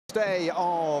Day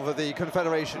of the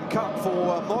Confederation Cup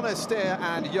for Monastir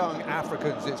and Young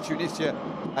Africans. It's Tunisia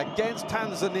against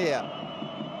Tanzania.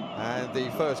 And the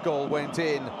first goal went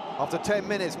in after 10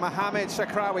 minutes. Mohamed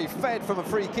Shakrawi fed from a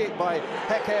free kick by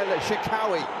Hekel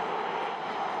Shikawi.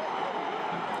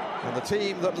 And the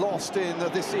team that lost in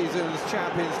this season's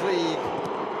Champions League,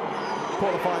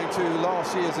 qualifying to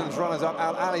last season's runners-up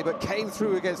Al Ali, but came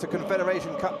through against the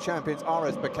Confederation Cup champions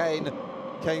RS Berkane,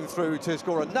 came through to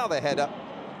score another header.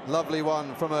 Lovely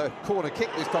one from a corner kick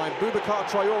this time. Boubacar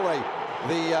Traoré,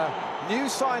 the new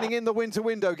signing in the winter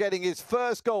window, getting his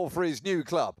first goal for his new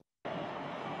club.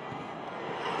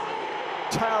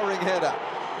 Towering header.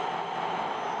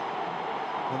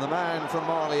 And the man from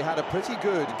Mali had a pretty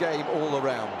good game all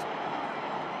around.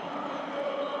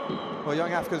 Well,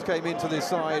 Young Africans came into this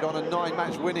side on a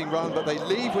 9-match winning run, but they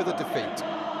leave with a defeat.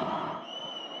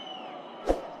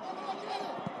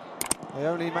 They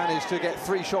only managed to get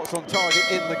 3 shots on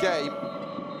target in the game.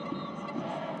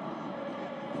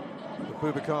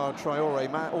 Boubacar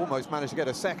Traoré almost managed to get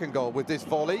a second goal with this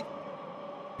volley.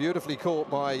 Beautifully caught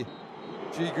by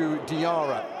Djigui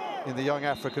Diarra in the Young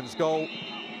Africans' goal.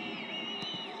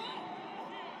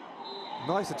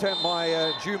 Nice attempt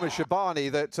by Juma Shabani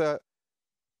that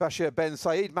Bashir Ben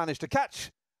Said managed to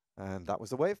catch. And that was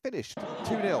the way it finished,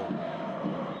 2-0.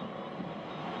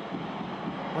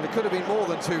 Well, it could have been more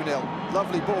than 2-0.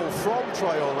 Lovely ball from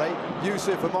Traoré.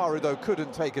 Yusuf Amaru, though,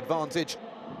 couldn't take advantage.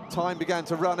 Time began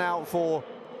to run out for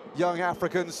Young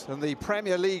Africans, and the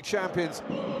Premier League champions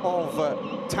of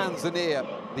Tanzania,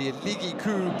 the Ligi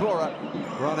Kuu Bora,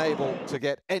 were unable to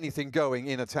get anything going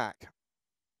in attack.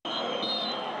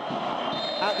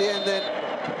 At the end, then,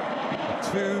 a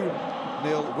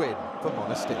 2-0 win for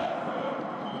Monastir.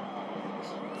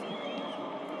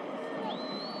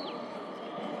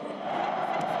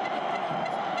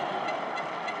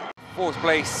 Fourth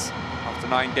place after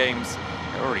 9 games.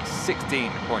 They're already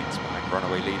 16 points behind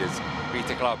runaway leaders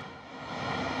Vita Club.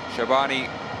 Shabani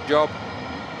Job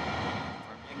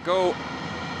from Yengo.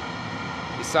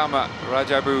 Isama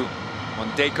Rajabu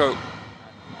Mondeko.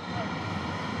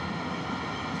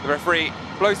 The referee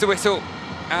blows the whistle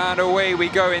and away we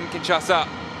go in Kinshasa.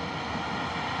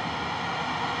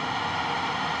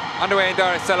 Underway in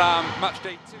Dar es Salaam, match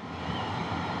day 2.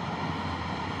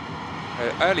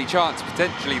 Early chance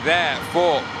potentially there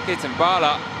for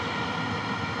Kitambala.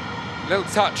 Little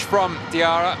touch from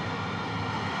Diarra,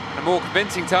 and a more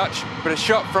convincing touch, but a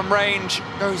shot from range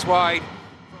goes wide.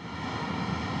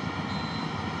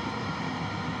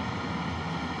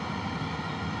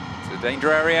 To the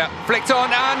danger area, flicked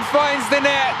on and finds the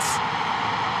net.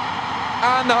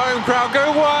 And the home crowd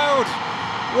go wild.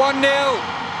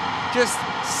 1-0, just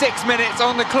 6 minutes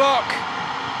on the clock.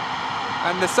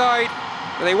 And the side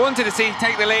they wanted to see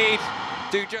take the lead,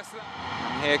 do just that.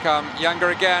 And here come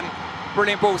Yanga again,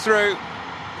 brilliant ball through,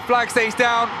 flag stays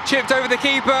down, chipped over the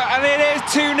keeper, and it is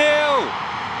 2-0.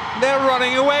 They're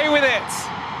running away with it.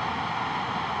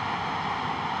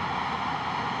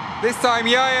 This time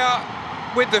Yaya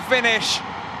with the finish,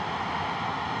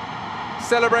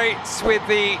 celebrates with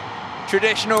the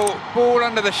traditional ball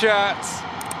under the shirt.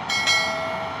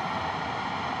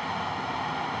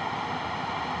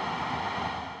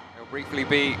 Briefly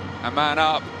be a man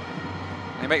up.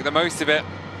 They make the most of it.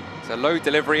 It's a low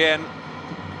delivery in.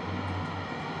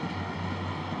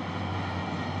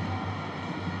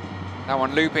 That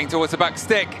one looping towards the back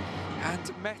stick.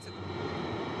 And met it.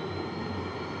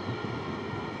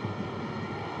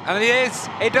 And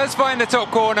it does find the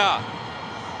top corner.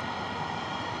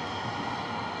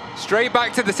 Straight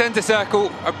back to the centre circle.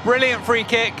 A brilliant free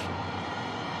kick.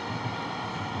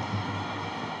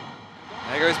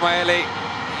 There goes Maeli.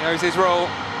 He knows his role.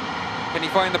 Can he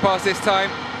find the pass this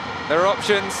time? There are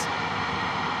options.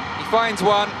 He finds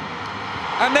one.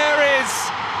 And there is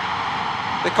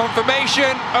the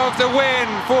confirmation of the win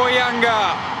for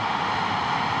Yanga.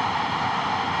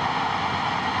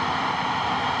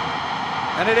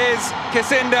 And it is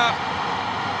Kasinda.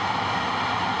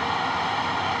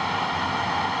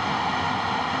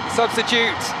 The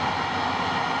substitute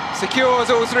secures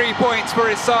all 3 points for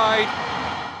his side.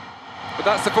 But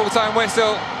that's the full-time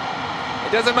whistle.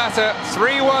 It doesn't matter.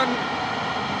 3-1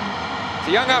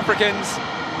 to Young Africans.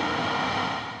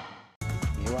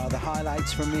 Here are the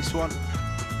highlights from this one.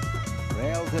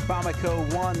 Real de Bamako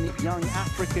 1, Young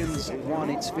Africans 1.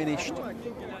 It's finished.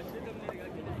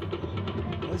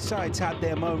 Both sides had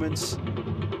their moments.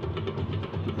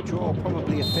 The draw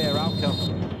probably a fair outcome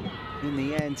in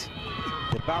the end.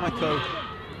 De Bamako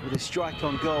with a strike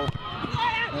on goal.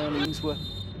 Earnings were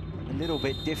a little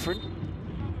bit different.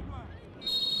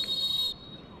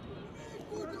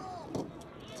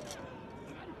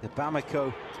 The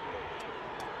Bamako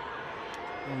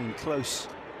coming close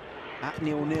at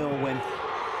 0-0 when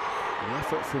the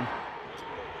effort from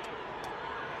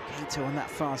Gato on that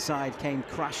far side came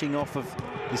crashing off of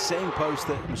the same post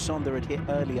that Musonda had hit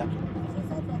earlier.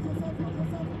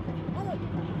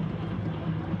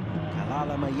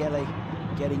 Kalala Mayele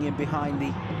getting in behind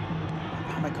the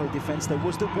Bamako defence. There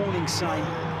was the warning sign.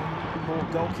 Poor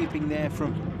goalkeeping there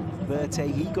from Verte.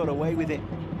 He got away with it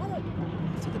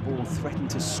after the ball threatened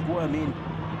to squirm in.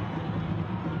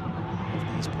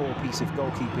 After his poor piece of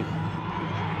goalkeeping.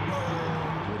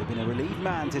 Would have been a relieved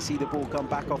man to see the ball come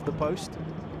back off the post.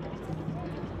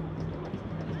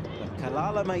 But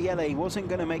Kalala Mayele wasn't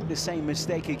going to make the same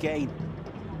mistake again.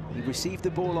 He received the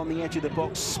ball on the edge of the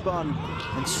box, spun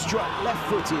and struck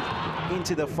left-footed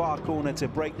into the far corner to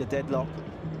break the deadlock.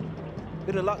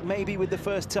 Bit of luck maybe with the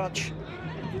first touch.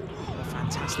 A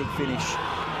fantastic finish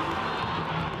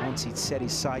once he'd set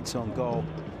his sights on goal.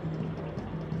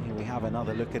 Here we have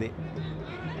another look at it.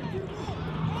 He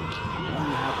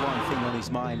only had one thing on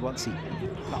his mind once he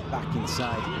cut back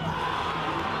inside.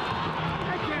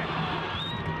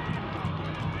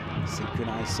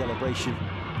 Synchronized celebration.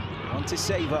 One to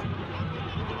savour.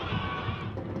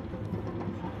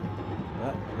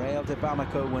 But Real de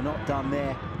Bamako were not done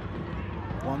there.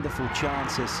 Wonderful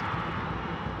chances.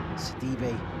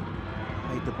 Sidibe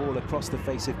played the ball across the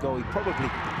face of goal. He probably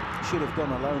should have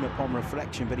gone alone upon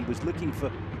reflection, but he was looking for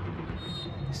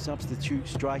a substitute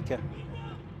striker.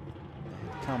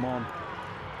 Come on.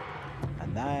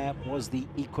 And that was the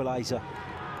equaliser.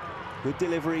 Good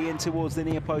delivery in towards the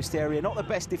near post area. Not the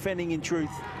best defending in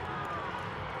truth.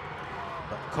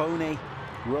 But Kone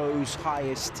rose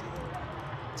highest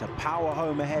to power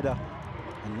home a header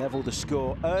and level the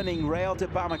score, earning Real de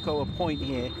Bamako a point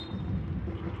here.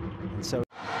 And so,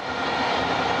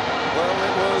 well,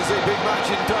 it was a big match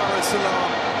in Dar es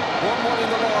Salaam. 1-1 in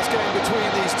the last game between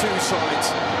these two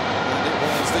sides. And it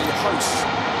was the hosts,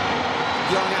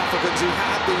 Young Africans, who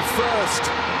had the first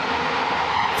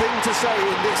thing to say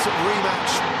in this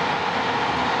rematch.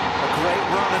 A great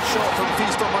run and shot from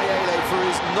Fiston Mayele for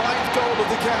his 9th goal of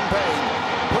the campaign.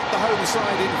 Put the home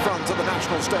side in front at the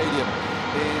National Stadium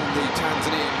in the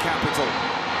Tanzanian capital.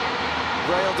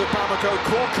 Real de Bamako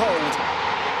caught cold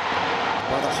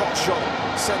by the hot shot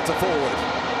centre forward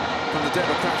from the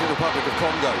Democratic Republic of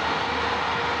Congo.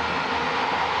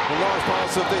 The large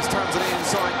parts of this Tanzanian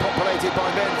side populated by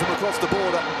men from across the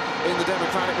border in the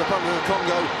Democratic Republic of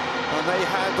Congo, and they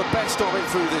had the best of it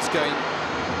through this game.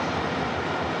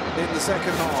 In the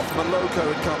second half,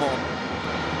 Maloko had come on,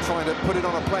 trying to put it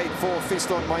on a plate for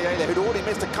Fiston Mayele, who'd already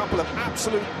missed a couple of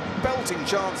absolute belting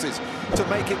chances to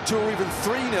make it 2 or even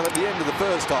 3-0 at the end of the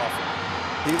first half.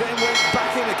 He then went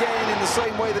back in again in the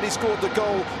same way that he scored the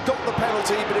goal, got the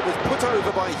penalty, but it was put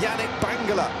over by Yannick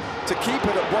Bangala to keep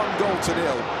it at 1-0.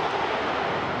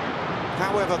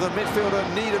 However, the midfielder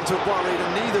needn't have worried,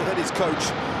 and neither had his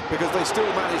coach, because they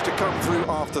still managed to come through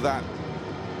after that.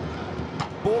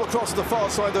 Ball across the far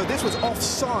side, though. This was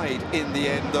offside in the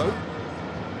end, though,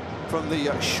 from the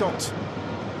shot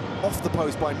off the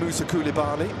post by Musa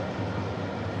Koulibaly.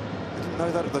 I didn't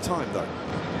know that at the time, though.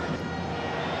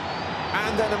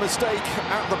 And then a mistake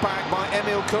at the back by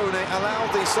Emile Kone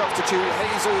allowed the substitute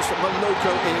Jesus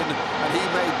Maloko in, and he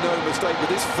made no mistake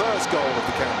with his first goal of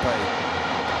the campaign.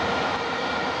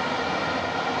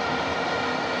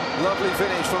 Lovely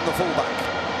finish from the fullback.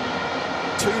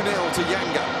 2-0 to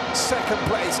Yanga. Second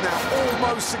place now,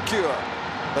 almost secure.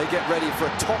 They get ready for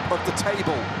a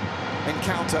top-of-the-table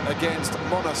encounter against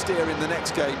Monastir in the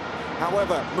next game.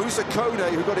 However, Musa Kone,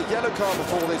 who got a yellow card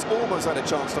before this, almost had a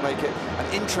chance to make it.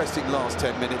 An interesting last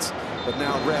 10 minutes. But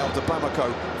now Real de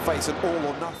Bamako face an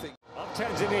all-or-nothing. Of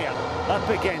Tanzania up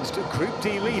against Group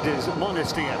D leaders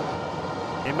Monastir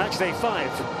in matchday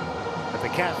 5 of the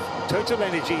CAF Total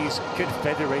Energies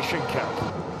Confederation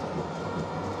Cup.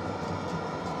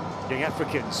 Young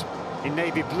Africans in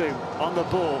navy blue on the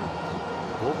ball.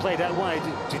 Ball played out wide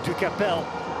to Ducapel.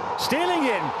 Stealing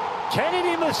in.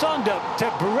 Kennedy Musonda to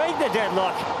break the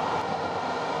deadlock.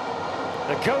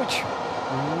 The coach,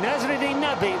 Nasreddine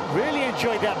Nabi, really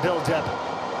enjoyed that build-up.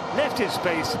 Left his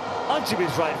space onto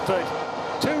his right foot.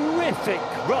 Terrific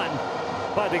run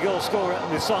by the goal scorer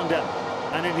Musonda,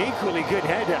 and an equally good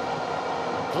header.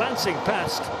 Glancing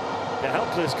past the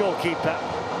helpless goalkeeper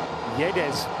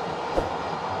Yedes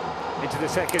into the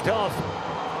second half.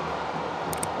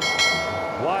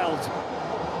 Wild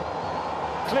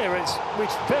clearance, which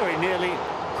very nearly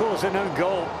caused an own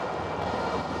goal.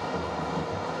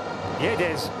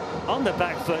 Yedes on the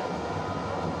back foot.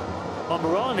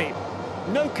 Omrani,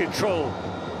 no control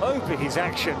over his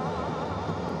action.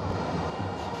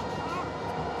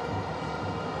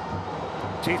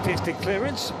 Two-fisted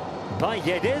clearance by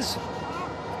Yedes.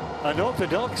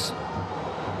 Unorthodox.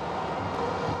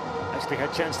 Actually had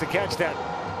a chance to catch that.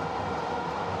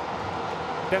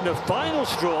 Then the final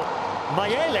straw,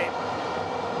 Mayele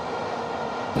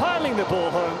piling the ball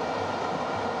home.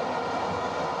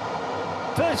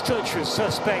 First touch was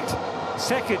suspect,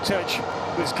 second touch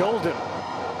was golden.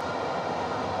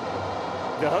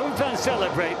 The home fans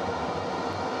celebrate.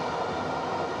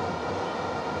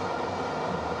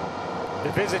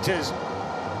 The visitors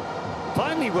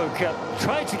finally woke up,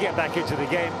 tried to get back into the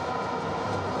game.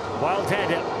 Wild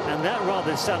header, and that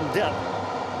rather summed up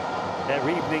their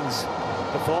evening's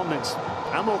performance.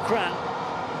 Amor Kran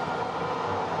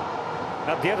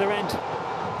at the other end,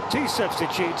 two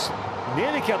substitutes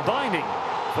nearly combining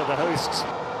for the hosts.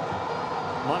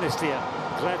 Monastir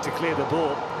glad to clear the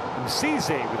ball, and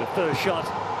Cisse with a first shot.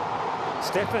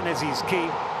 Stefan Aziz-Ki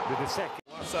with the second.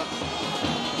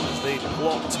 As they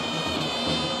blocked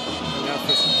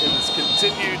Africans'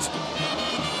 continued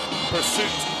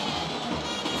pursuit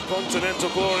of continental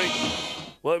glory.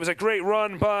 Well, it was a great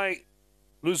run by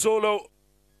Luzolo,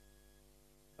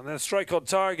 and then a strike on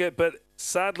target, but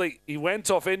sadly he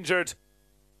went off injured.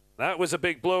 That was a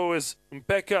big blow as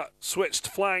Mbeka switched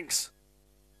flanks.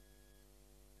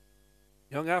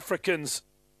 Young Africans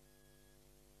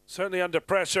certainly under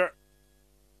pressure.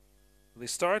 They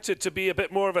started to be a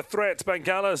bit more of a threat.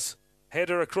 Bangala's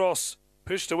header across,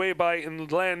 pushed away by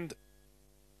Inland.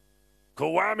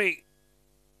 Kawami.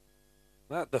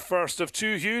 That the first of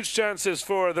two huge chances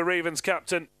for the Ravens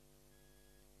captain.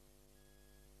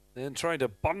 Then trying to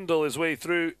bundle his way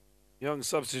through, young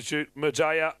substitute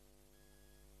Mujaya.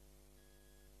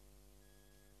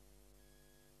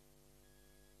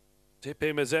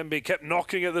 Tepe Mazembe kept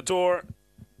knocking at the door,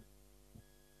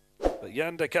 but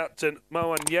Yanga captain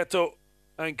Mawan Yeto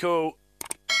and co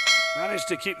managed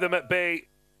to keep them at bay.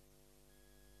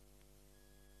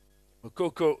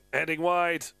 Mokoko heading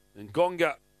wide, and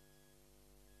Gonga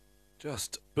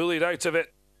just bullied out of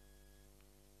it.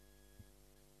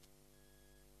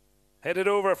 Headed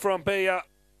over from Beya.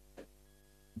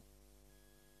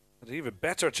 Had an even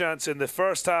better chance in the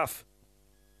first half.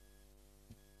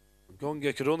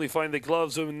 Gonga could only find the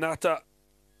gloves of Nata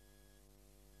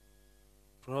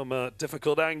from a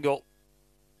difficult angle.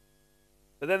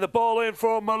 And then the ball in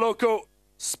from Maloko,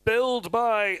 spilled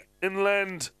by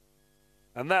Inland.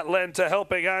 And that lent a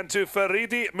helping hand to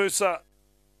Faridi Musa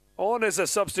on as a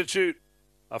substitute.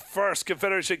 A first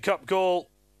Confederation Cup goal.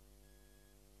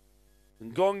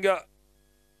 And Gonga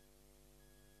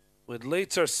would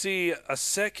later see a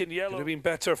second yellow. Could have been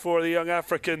better for the young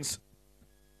Africans.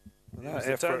 The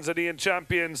Tanzanian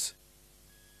champions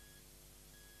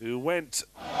who went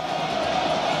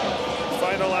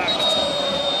final act.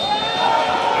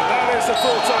 And that is the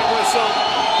full-time whistle.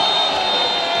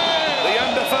 The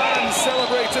Yanga fans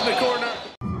celebrate in the corner.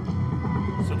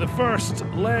 So the first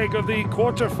leg of the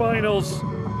quarterfinals.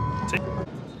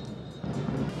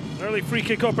 An early free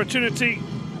kick opportunity.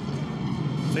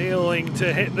 Failing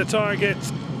to hit the target.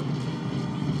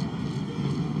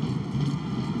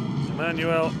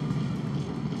 Emmanuel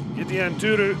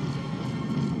Gideon-Duru.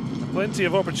 Plenty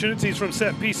of opportunities from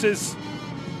set pieces.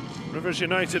 Rivers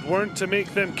United weren't to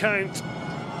make them count.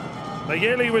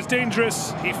 Mayele was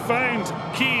dangerous. He found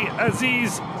Ki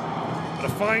Aziz. But a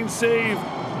fine save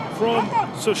from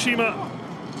Soshima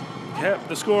kept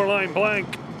the scoreline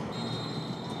blank.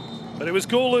 But it was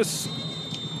goalless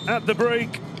at the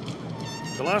break.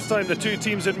 The last time the two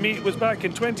teams had met was back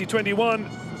in 2021.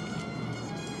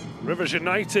 Rivers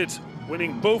United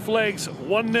winning both legs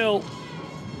 1-0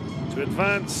 to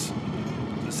advance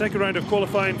to the second round of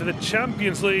qualifying for the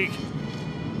Champions League.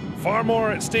 Far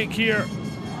more at stake here.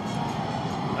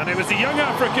 And it was the young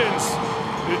Africans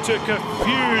who took a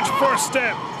huge first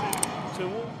step to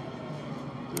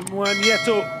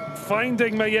Mwanyeto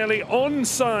finding Mayele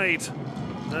onside.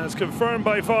 As confirmed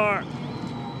by VAR.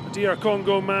 The DR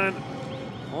Congo man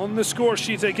on the score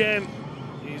sheet again.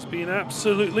 He's been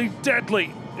absolutely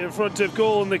deadly in front of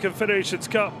goal in the Confederations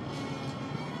Cup.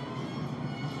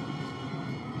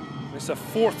 It's a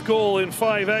fourth goal in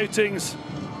 5 outings.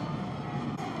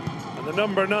 And the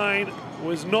number 9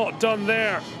 was not done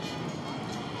there.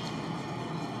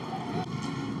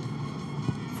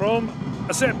 From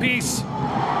a set piece,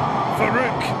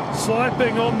 Farouk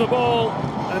slapping on the ball,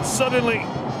 and suddenly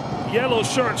yellow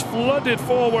shirts flooded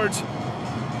forward.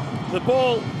 The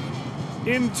ball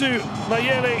into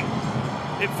Mayele.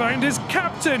 It found his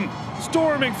captain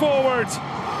storming forward.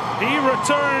 He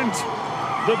returned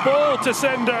the ball to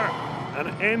sender and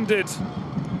ended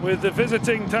with the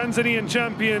visiting Tanzanian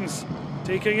champions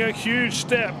taking a huge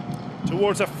step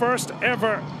towards a first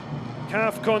ever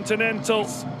CAF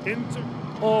Continentals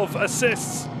of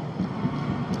assists.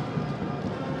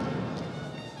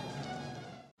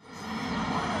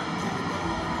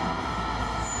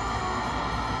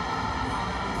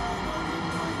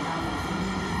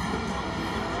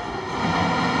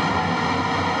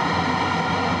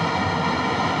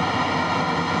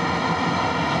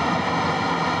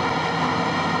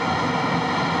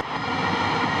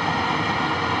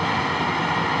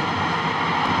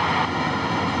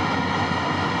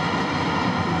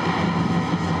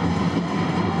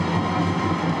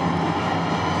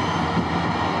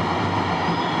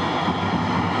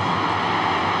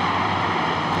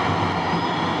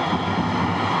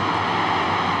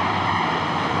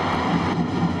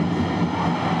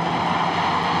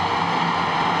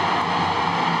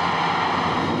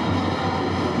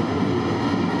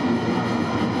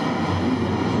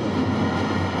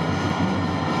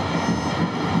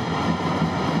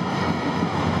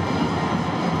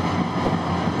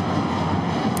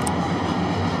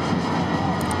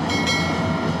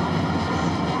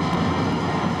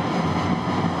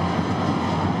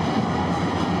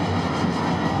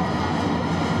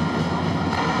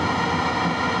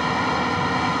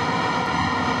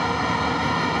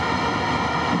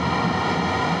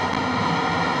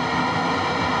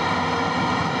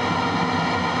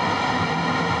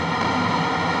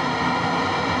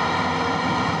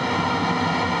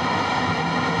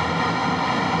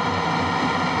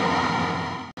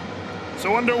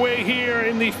 So underway here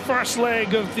in the first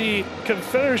leg of the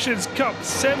Confederations Cup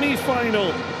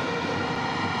semi-final.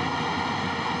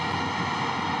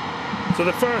 So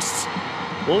the first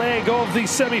leg of the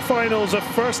semi-finals, a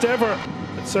first ever.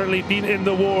 It's certainly been in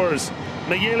the wars.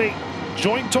 Mayele,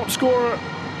 joint top scorer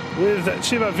with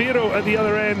Chivaviro at the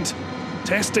other end,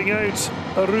 testing out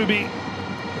Arubi.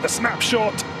 A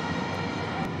snapshot,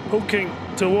 poking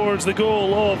towards the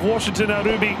goal of Washington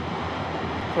Arubi.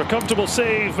 For a comfortable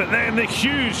save, but then the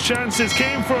huge chances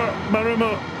came for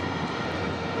Marumo.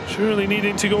 Surely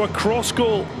needing to go across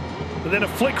goal, but then a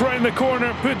flick round the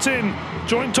corner puts in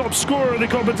joint top scorer of the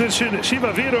competition,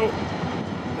 Chivaviro.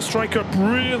 The striker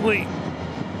brilliantly,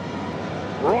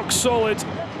 rock solid,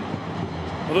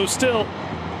 although still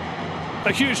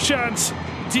a huge chance.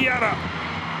 Diarra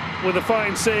with a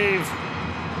fine save.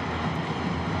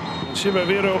 And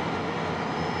Chivaviro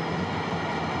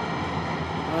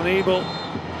unable.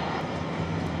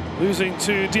 Losing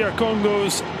to DR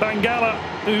Congo's Bangala,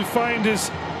 who found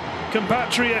his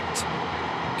compatriot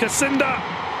Kasinda.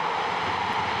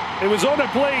 It was on a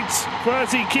plate for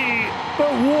Aziki,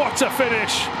 but what a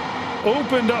finish.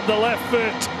 Opened up the left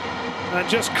foot and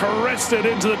just caressed it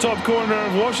into the top corner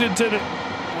of Washington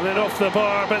and then off the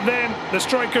bar. But then the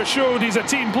striker showed he's a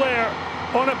team player.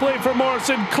 On a plate for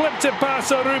Morrison, clipped it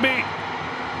past Arubi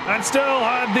and still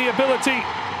had the ability,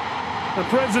 the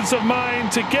presence of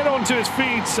mind to get onto his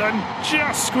feet and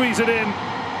just squeeze it in.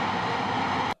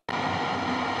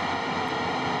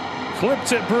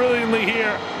 Clipped it brilliantly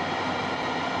here.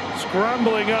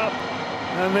 Scrambling up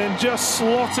and then just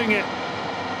slotting it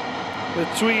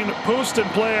between post and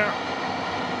player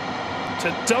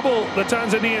to double the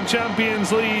Tanzanian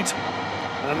champions lead.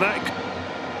 And that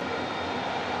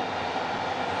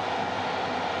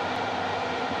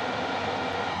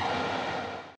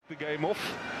the game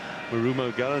off.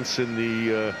 Marumo gallants in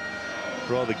the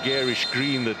rather garish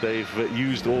green that they've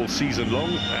used all season long,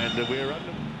 and we're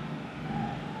under.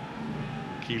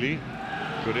 Kili,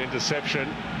 good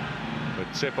interception, but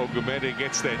Seppo Gumede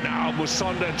gets there. Now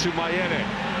Musonda to Mayele.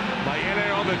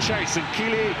 Mayele on the chase, and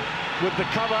Kili with the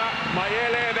cover.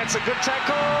 Mayele, that's a good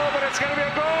tackle, but it's going to be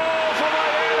a goal for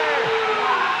Mayele.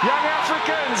 Young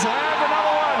Africans have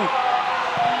another one,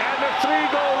 and a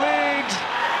 3-goal lead.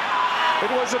 It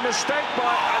was a mistake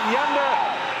by Yanga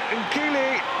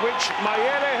Nkili, which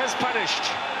Mayele has punished.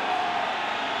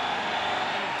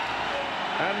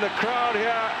 And the crowd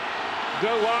here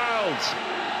go wild.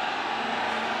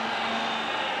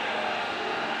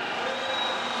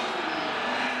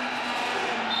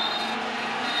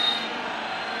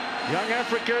 Young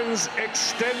Africans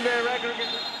extend their aggregate.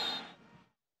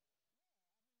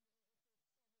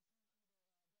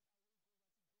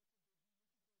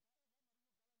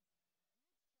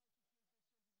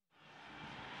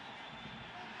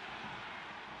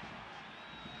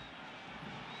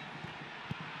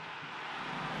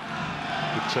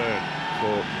 Turn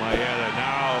for Mayele.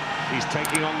 Now he's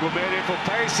taking on Gumede for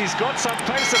pace. He's got some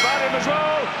pace about him as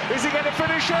well. Is he going to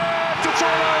finish it? It's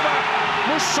all over.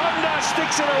 Musonda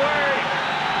sticks it away.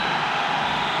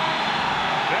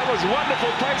 That was wonderful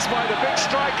pace by the big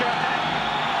striker.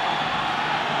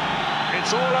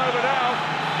 It's all over now.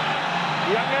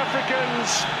 Young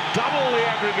Africans double the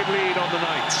aggregate lead on the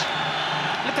night.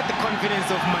 Look at the confidence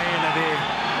of Maela there.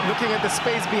 Looking at the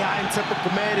space behind Tsepo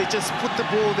Gumede, just put the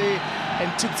ball there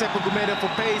and took Tsepo Gumede for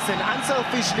pace, and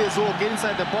unselfishly as well, get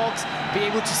inside the box, be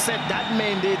able to set that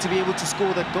man there to be able to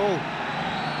score that goal.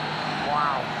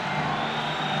 Wow.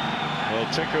 Well,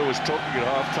 Teko was talking at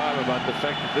half-time about the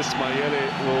fact that this Mayele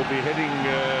will be heading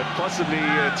possibly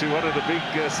to one of the big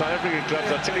South African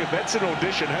clubs. I tell you, that's an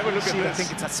audition. Have a look at this. I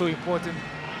think it's so important.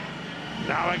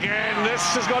 Now again, this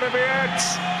has got to be it.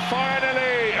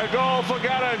 Finally, a goal for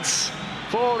Gallants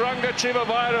for Ranga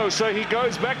Chivaviro. So he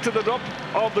goes back to the top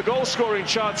of the goal-scoring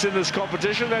charts in this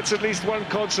competition. That's at least one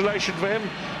consolation for him.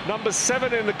 Number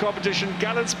 7 in the competition.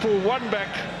 Gallants pull one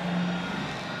back.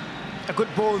 A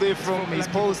good ball there from his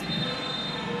post.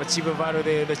 But Chivaviro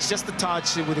there, that's just a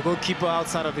touch with the goalkeeper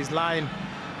outside of his line.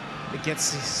 It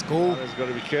gets his goal. He's got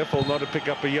to be careful not to pick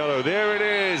up a yellow. There it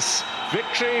is.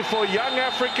 Victory for Young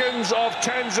Africans of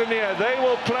Tanzania. They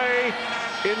will play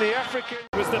in the African...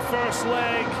 It was the first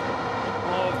leg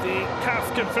of the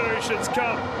CAF Confederations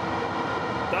Cup.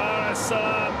 Dar es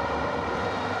Salaam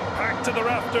packed to the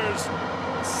rafters.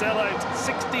 Sellout,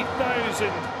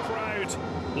 60,000 crowd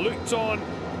looked on,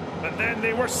 but then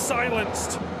they were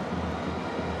silenced.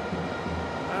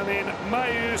 And in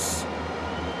Mayus,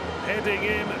 heading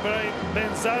in behind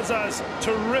Benzaza's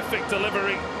terrific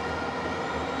delivery.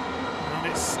 And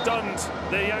it stunned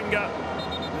the Yanga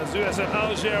as USM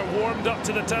Alger warmed up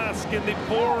to the task in the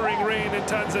pouring rain in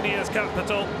Tanzania's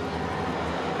capital.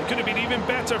 It could have been even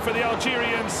better for the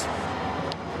Algerians.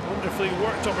 Wonderfully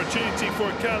worked opportunity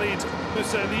for Khalid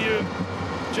Moussaliou,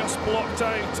 just blocked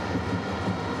out.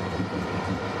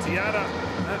 Diarra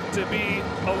had to be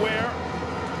aware.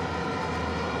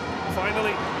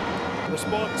 Finally,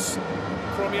 response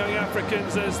from Young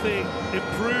Africans as they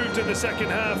improved in the second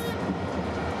half.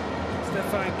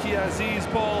 Stefan Kiazi's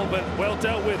ball, but well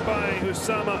dealt with by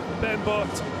Usama Benbot.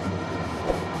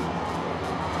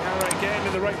 Diarra again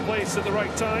in the right place at the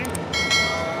right time.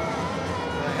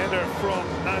 A header from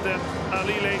Adam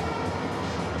Alile.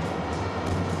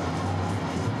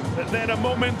 But then a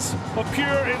moment of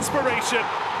pure inspiration.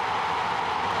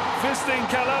 Fisting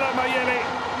Kalala Mayele,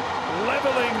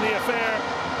 levelling the affair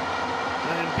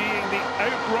and being the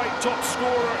outright top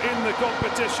scorer in the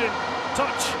competition.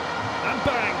 Touch and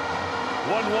bang,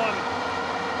 1-1.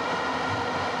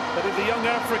 But the Young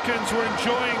Africans were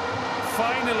enjoying,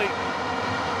 finally,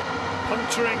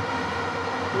 puncturing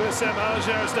USM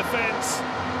Alger's defence.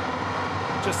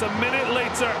 Just a minute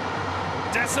later,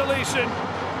 desolation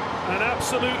and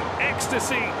absolute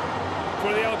ecstasy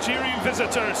for the Algerian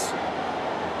visitors.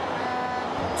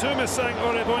 Tumasang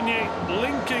Orebonye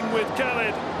linking with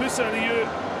Khalid Moussaliou,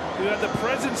 who had the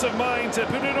presence of mind to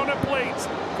put it on a plate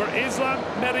for Islam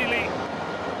Merili.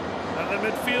 And the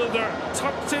midfielder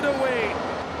tucked it away.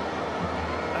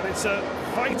 And it's a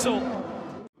vital...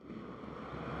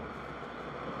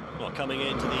 Well, coming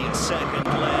into the second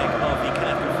leg of the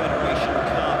CAF Confederation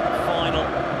Cup final.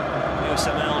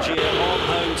 USM Alger on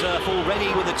home turf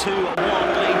already with a 2-1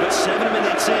 lead, but 7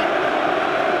 minutes in.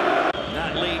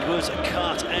 That lead was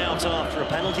cut out after a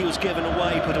penalty was given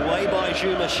away, put away by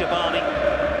Juma Shabani.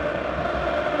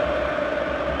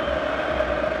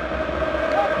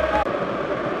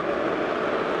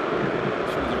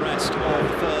 Through the rest of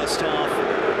the first half,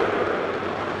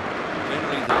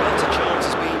 generally the better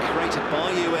chances being created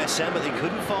by USM, but they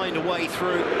couldn't find a way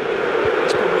through.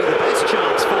 It's probably the best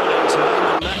chance falling to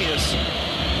Ayman Mahius.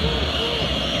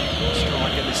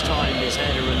 Striker this time, his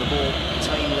header and the ball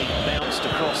tamely bounced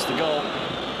across the goal.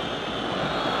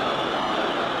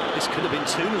 This could have been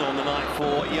 2-0 on the night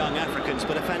for Young Africans,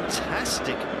 but a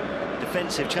fantastic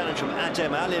defensive challenge from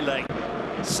Adem Alile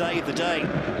saved the day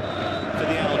for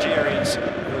the Algerians, who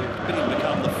have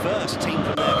become the first team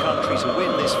from their country to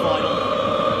win this final.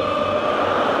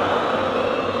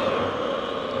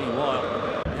 Meanwhile,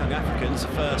 Young Africans,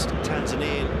 the first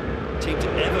Tanzanian team to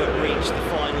ever reach the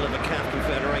final of a CAF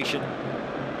Confederation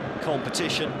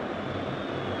competition.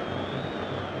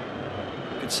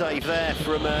 Good save there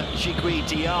from Jigui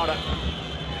Diarra.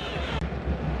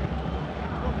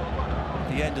 At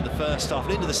the end of the first half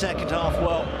and into the second half,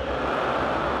 well,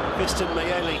 Fiston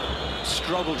Mayele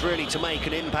struggled really to make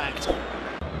an impact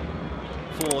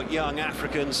for Young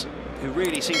Africans, who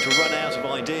really seemed to run out of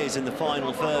ideas in the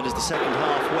final third as the second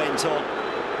half went on.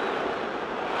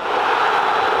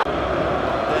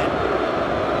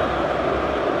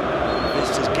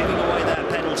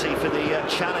 For the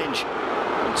challenge to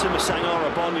Tumasang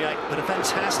Orebonye, but a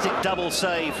fantastic double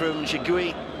save from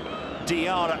Jigui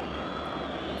Diarra.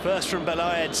 First from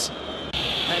Belayed's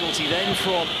penalty, then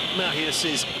from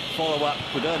Mahius's follow-up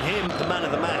would earn him the man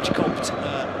of the match, comped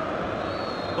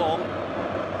Bong.